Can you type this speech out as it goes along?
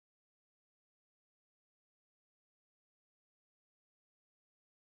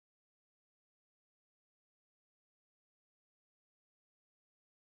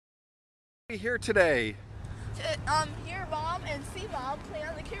Here today. Hear Mom and see Mom play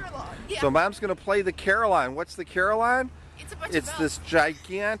on the carillon. Yeah. So Mom's going to play the carillon. What's the carillon? It's a bunch of It's bells. this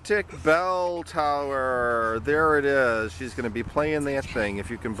gigantic bell tower. There it is. She's going to be playing that thing, if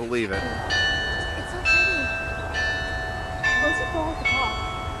you can believe it. It's so pretty. What's it called at the top?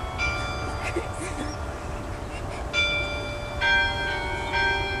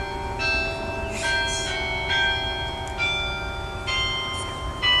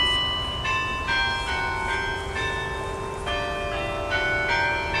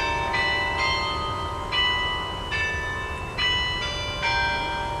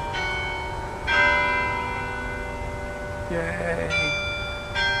 Yay!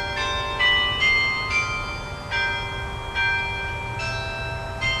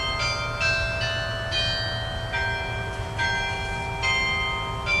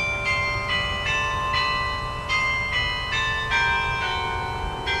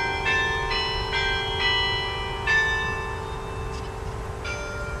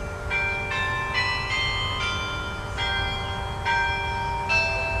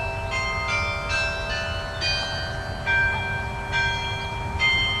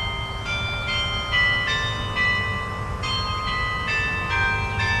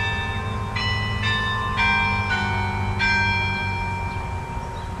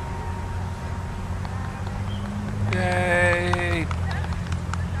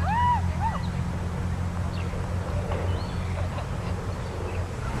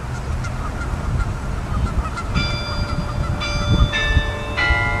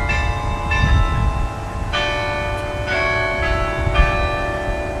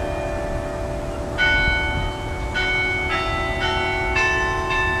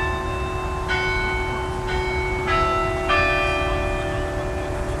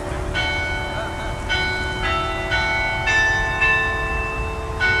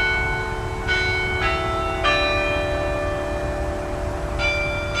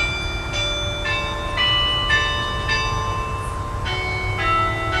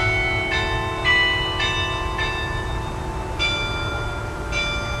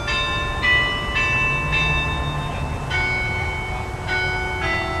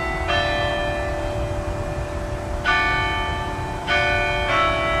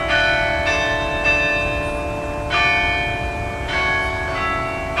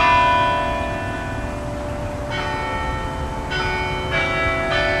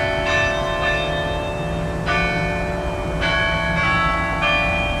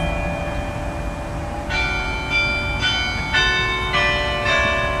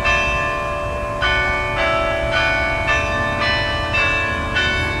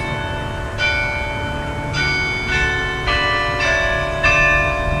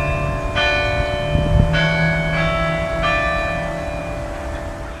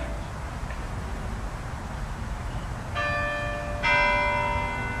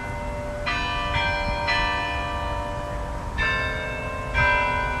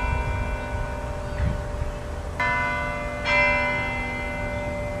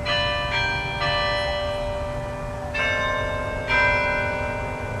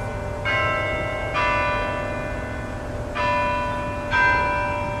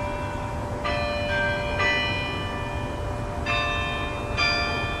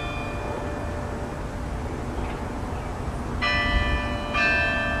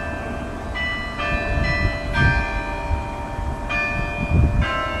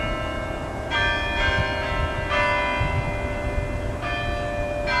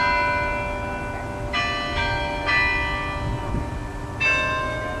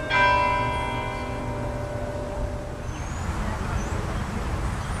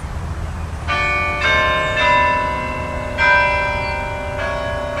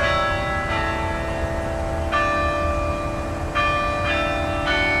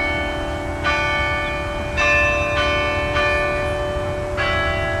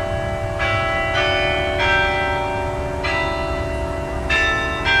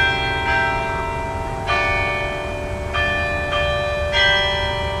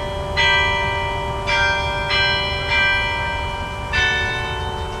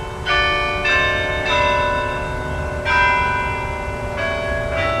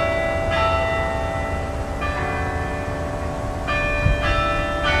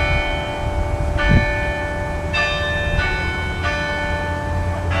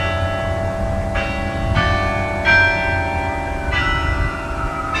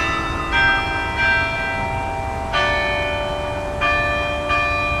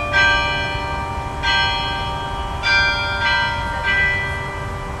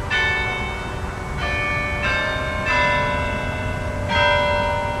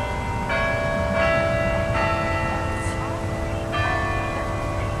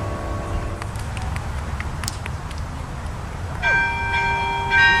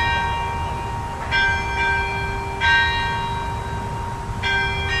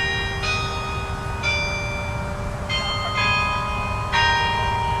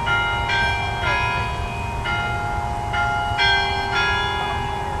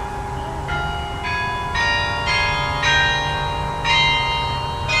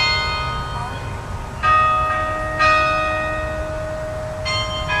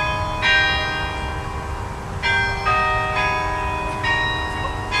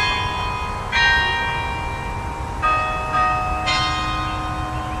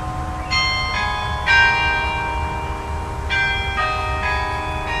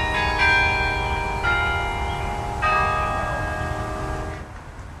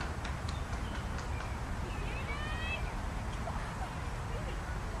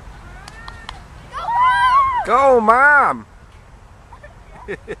 Go, Mom!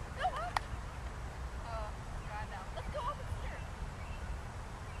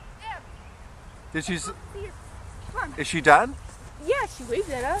 Did she? Is she done? Yeah, she waved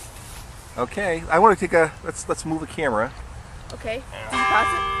at us. Okay, I want to take a. Let's move the camera. Okay. Did you pause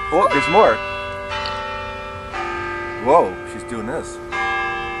it? Oh, there's more. Whoa, she's doing this.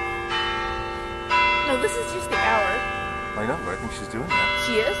 No, this is just the hour. I know, but I think she's doing that.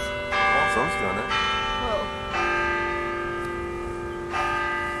 She is? Well, someone's doing it. Whoa.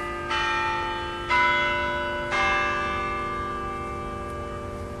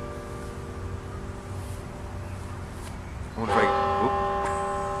 I wonder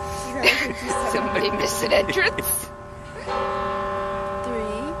if Somebody missed an entrance. 3,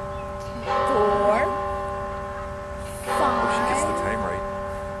 4, 5. Hope she gets the time right.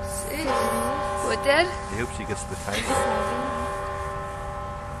 6. What, Dad? I hope she gets the time 7,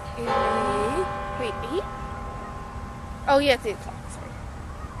 right. 8. Wait, 8? Oh, yeah, it's 8 o'clock.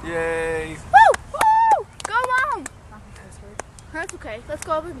 Sorry. Yay! Woo! Woo! Go, Mom! That's okay. Let's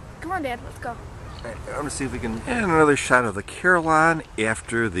go. Come on, Dad. Let's go. Right, I'm gonna see if we can. And another shot of the carillon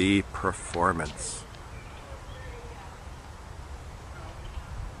after the performance.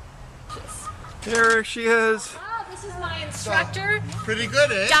 There she is. Oh, this is my instructor, Pretty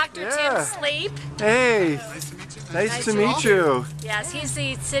good, eh? Dr. Yeah. Tim Sleep. Hey, nice to meet you. Yes, he's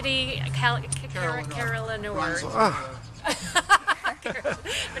the city carillonneur. Oh,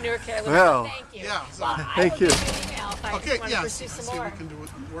 Manure carillonneur. Well. Thank you. Yeah. So, thank you. If I okay. want to Yeah. pursue See some if more. we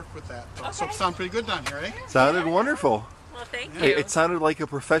can work with that. So it sounds pretty good down here, eh? Sounded wonderful. Well, thank Hey, you. it sounded like a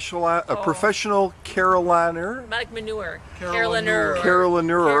professional carillonneur. Like manure. Carillonneur.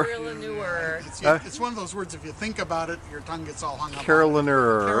 Carillonneur. Carillonneur. It's one of those words. If you think about it, your tongue gets all hung up.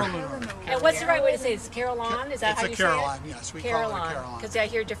 Carillonneur. Carillonneur. And what's the right way to say it? Is it carillon? Is that It's how a you carillon, say it? yes, we call it a carillon. Because I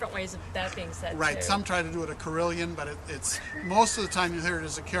hear different ways of that being said Right. too. Some try to do it a carillon, but it's most of the time you hear it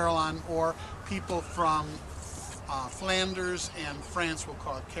as a carillon, or people from Flanders and France will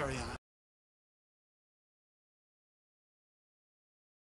call it carillon.